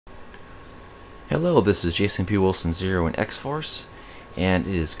Hello, this is Jason P. Wilson Zero in X-Force, and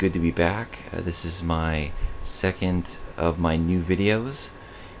it is good to be back. This is my second of my new videos,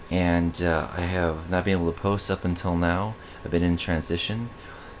 and I have not been able to post up until now. I've been in transition,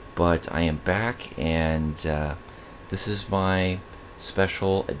 but I am back, and this is my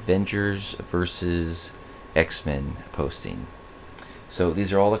special Avengers versus X-Men posting. So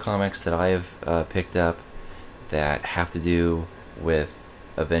these are all the comics that I have picked up that have to do with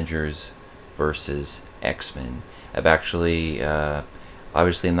Avengers versus X-Men. I've actually,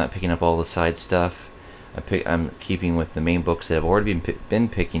 obviously I'm not picking up all the side stuff. I'm keeping with the main books that I've already been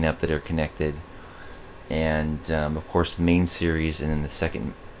picking up that are connected. And of course the main series and then the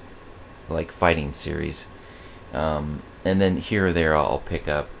second fighting series. And then here or there I'll pick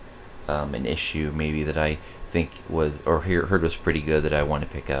up an issue maybe that I think was, or heard was pretty good that I want to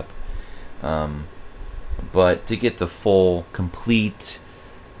pick up. But to get the full, complete,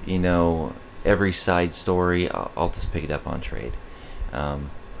 every side story, I'll just pick it up on trade.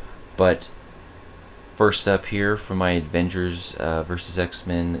 But first up here for my Avengers versus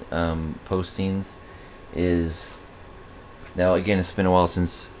X-Men postings is, now again it's been a while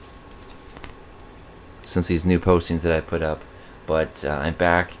since these new postings that I put up, but I'm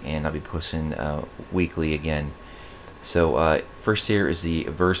back and I'll be posting weekly again. So first here is the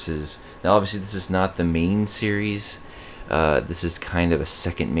Versus. Now obviously this is not the main series. This is kind of a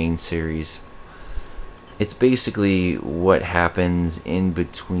second main series. It's basically what happens in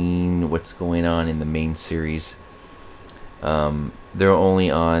between what's going on in the main series. They're only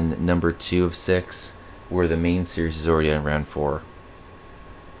on number 2 of 6, where the main series is already on round 4.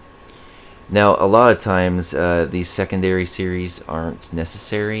 Now, a lot of times these secondary series aren't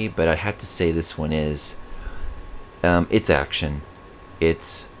necessary, but I had to say this one is. It's action.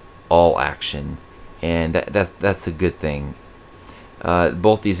 It's all action, and that's a good thing.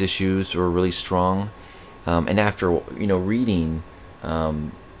 Both these issues were really strong. And after reading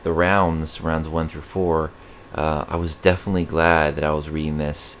the rounds 1 through 4, I was definitely glad that I was reading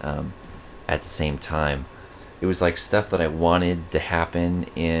this at the same time. It was like stuff that I wanted to happen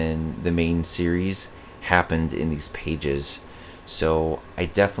in the main series happened in these pages. So I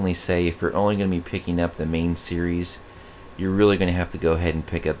definitely say if you're only going to be picking up the main series, you're really going to have to go ahead and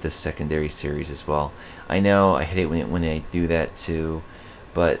pick up this secondary series as well. I know I hate it when they do that too,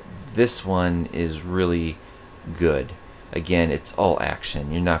 but this one is really good. Again, it's all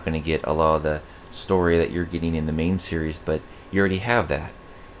action. You're not going to get a lot of the story that you're getting in the main series, but you already have that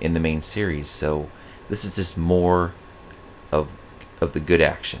in the main series. So this is just more of the good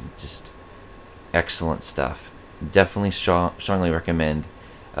action. Just excellent stuff. Definitely strongly recommend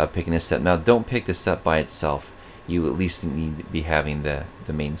picking this up. Now, don't pick this up by itself. You at least need to be having the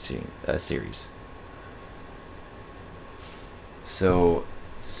main series. So,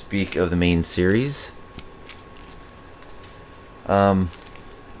 speak of the main series. Now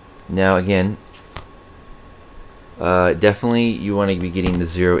again, definitely you want to be getting the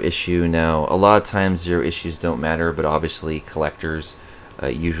 0 issue. Now, a lot of times 0 issues don't matter, but obviously collectors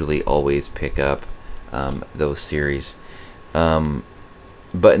usually always pick up those series.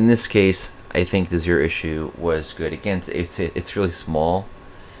 But in this case, I think the 0 issue was good. Again, it's really small.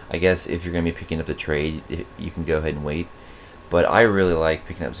 I guess if you're going to be picking up the trade, you can go ahead and wait. But I really like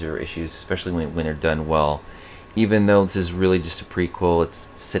picking up 0 issues, especially when they're done well. Even though this is really just a prequel, it's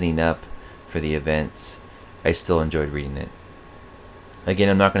setting up for the events, I still enjoyed reading it. Again,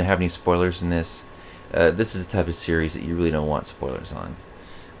 I'm not going to have any spoilers in this. This is the type of series that you really don't want spoilers on.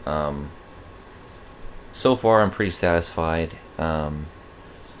 So far, I'm pretty satisfied. For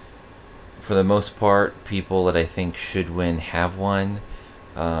the most part, people that I think should win have won.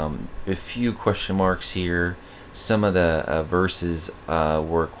 A few question marks here. Some of the verses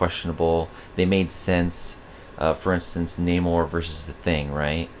were questionable. They made sense. For instance, Namor versus the Thing,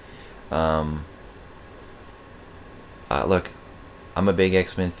 right? Look, I'm a big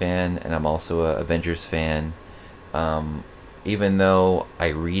X-Men fan, and I'm also a Avengers fan. Even though I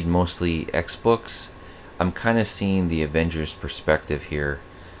read mostly X books, I'm kind of seeing the Avengers perspective here.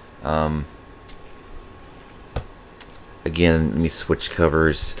 Again, let me switch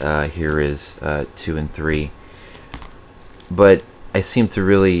covers. Here is 2 and 3. But I seem to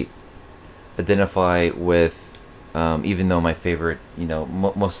really identify with, even though my favorite,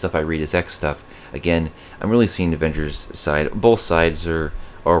 most stuff I read is X stuff. Again, I'm really seeing Avengers side. Both sides are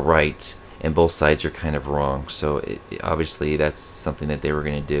right, and both sides are kind of wrong. So obviously that's something that they were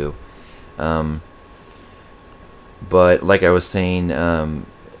going to do. But like I was saying,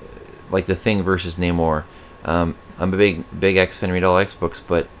 like the Thing versus Namor. I'm a big X fan, read all X books,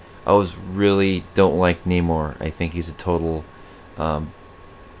 but I really don't like Namor. I think he's a total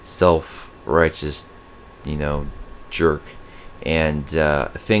self righteous, you know, jerk. And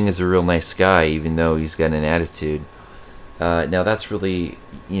Thing is a real nice guy, even though he's got an attitude. Now that's really,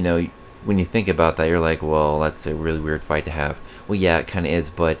 you know, when you think about that, you're like, well, that's a really weird fight to have. Well, yeah, it kind of is.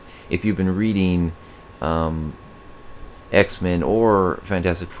 But if you've been reading X-Men or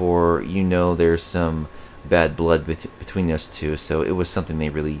Fantastic Four, you know there's some bad blood between those two. So it was something they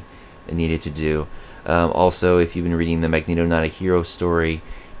really needed to do. Also, if you've been reading the Magneto Not a Hero story,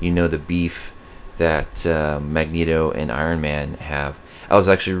 you know the beef that Magneto and Iron Man have. I was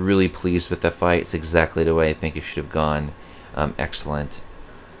actually really pleased with that fight. It's exactly the way I think it should have gone. Excellent.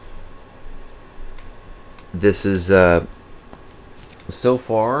 This is so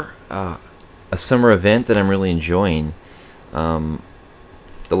far a summer event that I'm really enjoying. The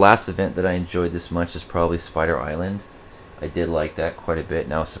last event that I enjoyed this much is probably Spider Island. I did like that quite a bit,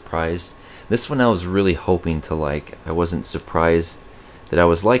 and I was surprised. This one I was really hoping to like. I wasn't surprised that I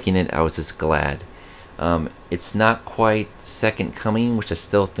was liking it. I was just glad. It's not quite Second Coming, which I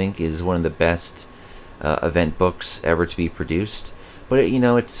still think is one of the best event books ever to be produced. But you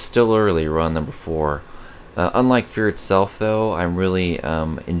know, it's still early. We're on number 4. Unlike Fear itself, though, I'm really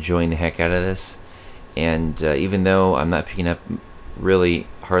enjoying the heck out of this. And even though I'm not picking up really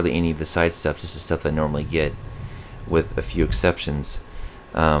hardly any of the side stuff, just the stuff that I normally get, with a few exceptions,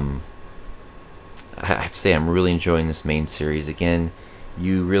 I have to say I'm really enjoying this main series. Again,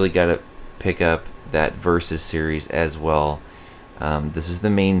 you really got to pick up that Versus series as well. This is the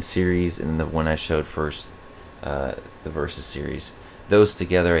main series, and the one I showed first, the Versus series. Those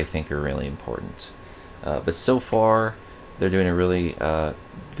together I think are really important. But so far, they're doing a really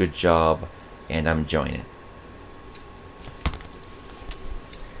good job, and I'm enjoying it.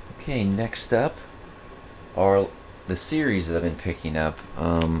 Okay, next up are the series that I've been picking up.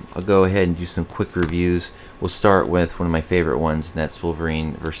 I'll go ahead and do some quick reviews. We'll start with one of my favorite ones, and that's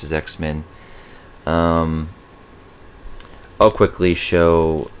Wolverine versus X-Men. I'll quickly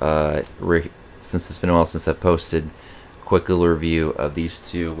show, since it's been a while since I posted, a quick little review of these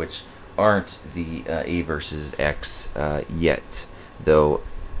two, which aren't the A versus X yet, though,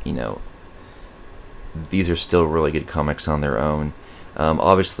 you know, these are still really good comics on their own.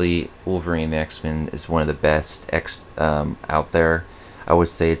 Obviously, Wolverine and the X-Men is one of the best X out there. I would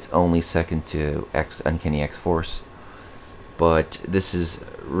say it's only second to Uncanny X-Force, but this is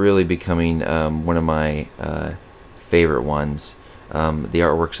really becoming one of my favorite ones. The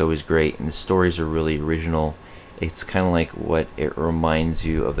artwork's always great, and the stories are really original. It's kind of like what it reminds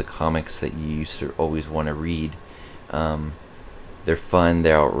you of the comics that you used to always want to read. They're fun,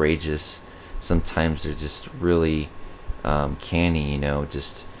 they're outrageous. Sometimes they're just really canny, you know,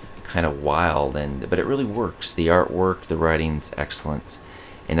 just kind of wild, but it really works. The artwork, the writing's excellent.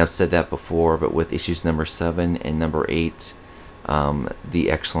 And I've said that before, but with issues number 7 and number 8, the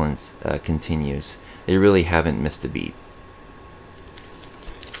excellence continues. They really haven't missed a beat.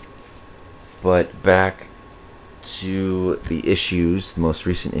 But back to the issues, the most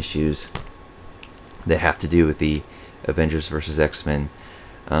recent issues that have to do with the Avengers versus X-Men.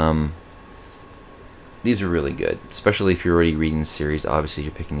 These are really good, especially if you're already reading the series. Obviously,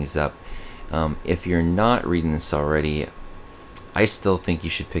 you're picking these up. If you're not reading this already, I still think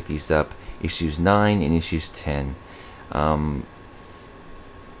you should pick these up. Issues 9 and issues 10.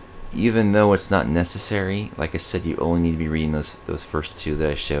 Even though it's not necessary, like I said, you only need to be reading those first 2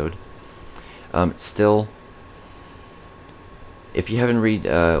 that I showed. Still, if you haven't read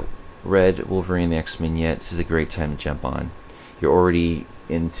Wolverine and the X-Men yet, this is a great time to jump on. You're already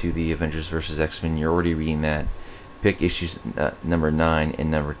into the Avengers vs. X-Men, you're already reading that. Pick issues number 9 and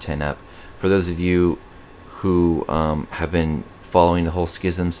number 10 up. For those of you who have been following the whole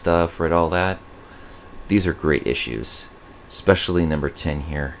Schism stuff, read all that, these are great issues, especially number 10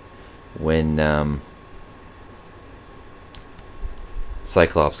 here, when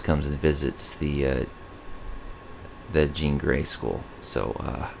Cyclops comes and visits the Jean Grey school.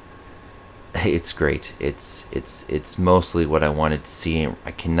 So it's great. It's mostly what I wanted to see.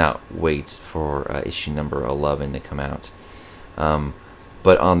 I cannot wait for issue number 11 to come out.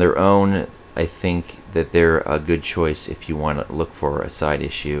 But on their own, I think that they're a good choice if you want to look for a side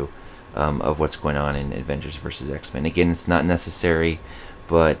issue of what's going on in Avengers vs. X-Men. Again, it's not necessary,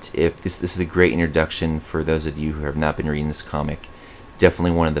 but if this is a great introduction for those of you who have not been reading this comic.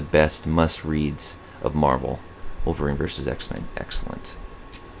 Definitely one of the best must-reads of Marvel. Wolverine vs. X-Men, excellent.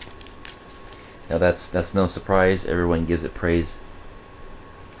 Now that's no surprise. Everyone gives it praise.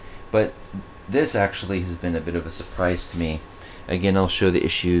 But this actually has been a bit of a surprise to me. Again, I'll show the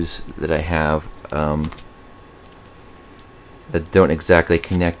issues that I have that don't exactly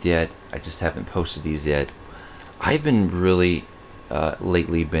connect yet. I just haven't posted these yet. I've been really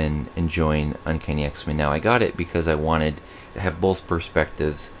lately been enjoying Uncanny X-Men. Now I got it because I wanted to have both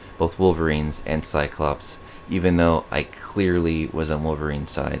perspectives, both Wolverine's and Cyclops, even though I clearly was on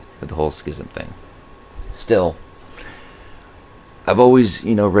Wolverine's side with the whole schism thing. Still, I've always,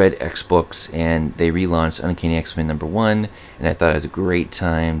 read X books, and they relaunched Uncanny X-Men #1, and I thought it was a great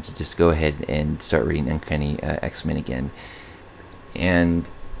time to just go ahead and start reading Uncanny X-Men again. And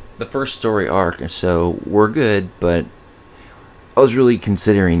the first story arc or so were good, but I was really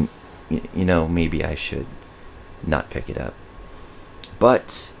considering, maybe I should not pick it up.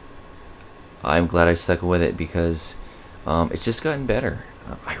 But I'm glad I stuck with it because it's just gotten better.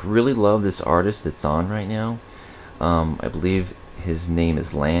 I really love this artist that's on right now. I believe his name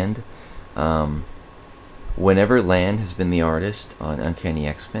is Land. Whenever Land has been the artist on Uncanny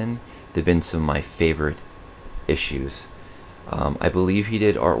X-Men, they've been some of my favorite issues. I believe he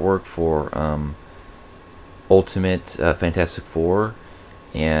did artwork for Ultimate Fantastic Four,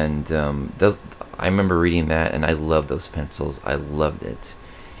 and I remember reading that, and I loved those pencils. I loved it.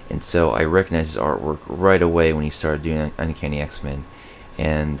 And so I recognized his artwork right away when he started doing Uncanny X-Men,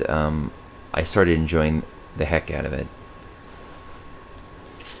 and I started enjoying the heck out of it.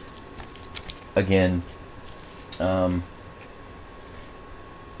 Again,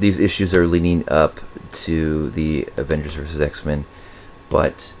 these issues are leading up to the Avengers vs. X-Men,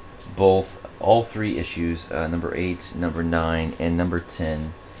 but all three issues, number 8, number 9, and number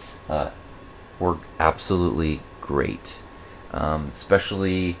 10, were absolutely great.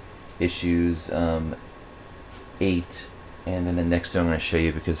 Especially issues 8, and then the next two I'm going to show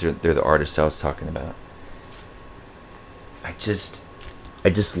you because they're the artists I was talking about. I just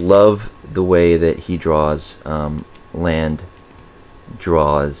love the way that he draws. Land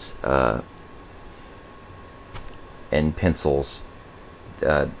draws and pencils.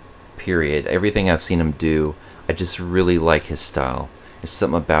 Period. Everything I've seen him do, I just really like his style. There's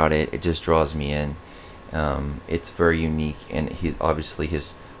something about it. It just draws me in. It's very unique, and obviously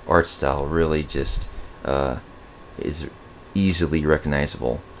his art style really just is easily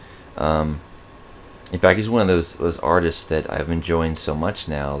recognizable. In fact, he's one of those artists that I've been enjoying so much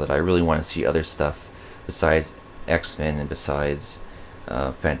now that I really want to see other stuff besides X-Men and besides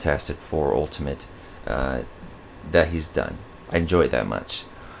Fantastic Four Ultimate that he's done. I enjoy it that much.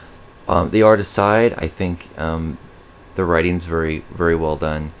 The artist side, I think the writing's very, very well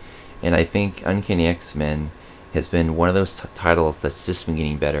done, and I think Uncanny X-Men has been one of those titles that's just been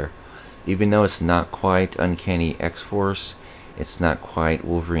getting better. Even though it's not quite Uncanny X-Force, it's not quite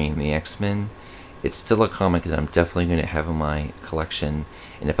Wolverine and the X-Men, it's still a comic that I'm definitely going to have in my collection,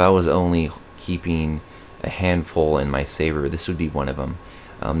 and if I was only keeping a handful in my saver, this would be one of them.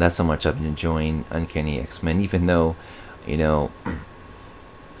 That's how much I've been enjoying Uncanny X-Men, even though,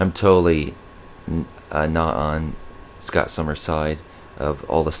 I'm totally not on Scott Summers' side of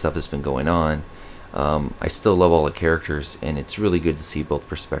all the stuff that's been going on. I still love all the characters, and it's really good to see both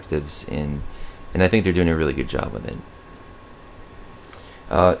perspectives, and I think they're doing a really good job with it.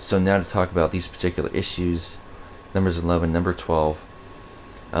 So now to talk about these particular issues, numbers 11, number 12.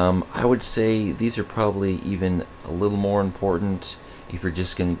 I would say these are probably even a little more important if you're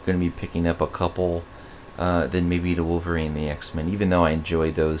just going to be picking up a couple than maybe the Wolverine and the X-Men, even though I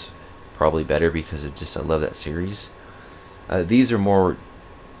enjoy those probably better because of just I love that series. These are more,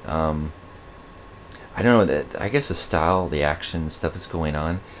 I don't know, I guess the style, the action, stuff that's going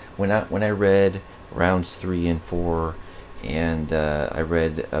on. When I read rounds 3 and 4, and I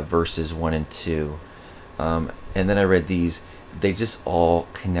read verses 1 and 2, and then I read these, they just all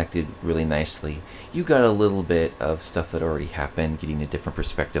connected really nicely. You got a little bit of stuff that already happened, getting a different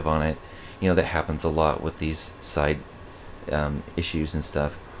perspective on it. That happens a lot with these side issues and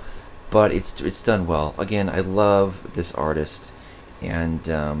stuff. But it's done well. Again, I love this artist, and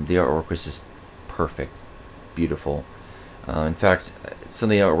the artwork was just perfect, beautiful. In fact,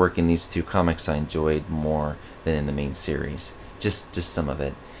 some of the artwork in these two comics I enjoyed more than in the main series. Just some of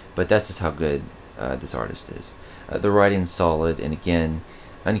it. But that's just how good this artist is. The writing's solid, and again,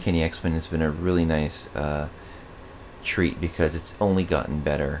 Uncanny X-Men has been a really nice treat because it's only gotten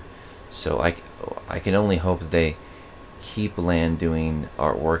better. So I can only hope that they keep Land doing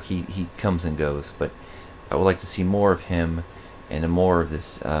artwork. He comes and goes, but I would like to see more of him and more of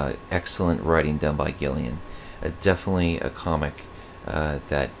this excellent writing done by Gillian. Definitely a comic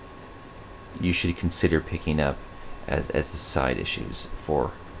that you should consider picking up as the side issues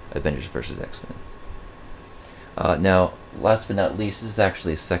for Avengers vs. X-Men. Now, last but not least, this is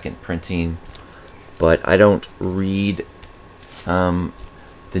actually a second printing, but I don't read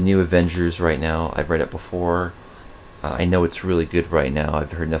the new Avengers right now. I've read it before. I know it's really good right now.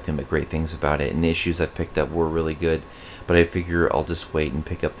 I've heard nothing but great things about it, and the issues I picked up were really good. but I figure I'll just wait and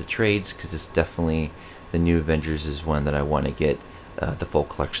pick up the trades, because it's definitely, the New Avengers is one that I want to get the full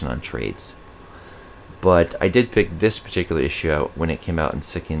collection on trades. But I did pick this particular issue out when it came out in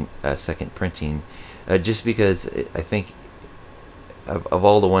second printing, just because I think of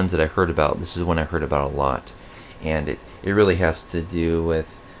all the ones that I heard about, this is one I heard about a lot, and it really has to do with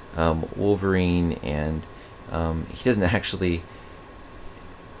Wolverine, and he doesn't actually,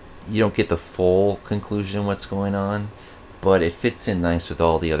 you don't get the full conclusion what's going on, but it fits in nice with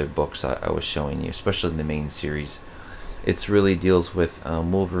all the other books I was showing you, especially in the main series. It really deals with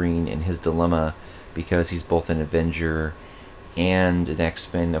Wolverine and his dilemma, because he's both an Avenger and an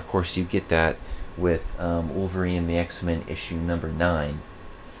X-Men. Of course, you get that with Wolverine and the X-Men issue number 9.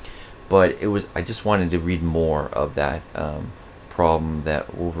 But I just wanted to read more of that problem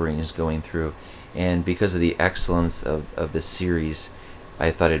that Wolverine is going through, and because of the excellence of the series,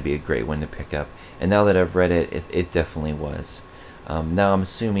 I thought it'd be a great one to pick up. And now that I've read it, it definitely was. Now I'm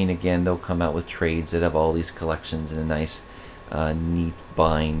assuming, again, they'll come out with trades that have all these collections in a nice, neat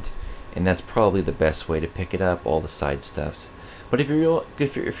bind, and that's probably the best way to pick it up, all the side stuffs. But if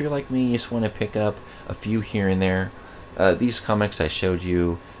you're like me, you just want to pick up a few here and there, these comics I showed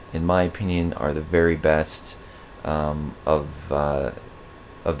you, in my opinion, are the very best of the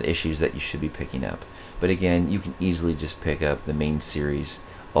issues that you should be picking up. But again, you can easily just pick up the main series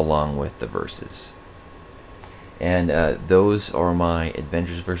along with the verses. And those are my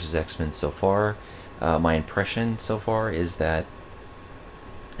Avengers vs. X-Men so far. My impression so far is that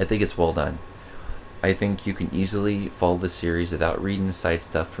I think it's well done. I think you can easily follow the series without reading the side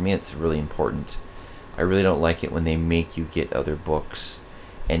stuff. For me, it's really important. I really don't like it when they make you get other books,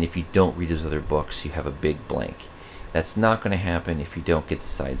 and if you don't read those other books, you have a big blank. That's not going to happen if you don't get the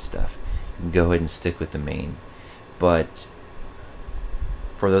side stuff. You can go ahead and stick with the main. But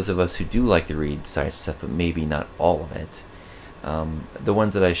for those of us who do like to read side stuff, but maybe not all of it, the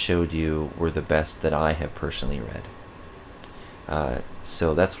ones that I showed you were the best that I have personally read.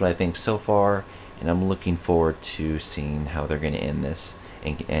 So that's what I think so far, and I'm looking forward to seeing how they're going to end this,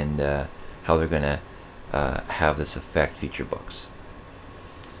 and how they're going to have this affect future books.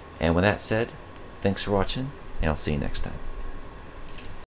 And with that said, thanks for watching, and I'll see you next time.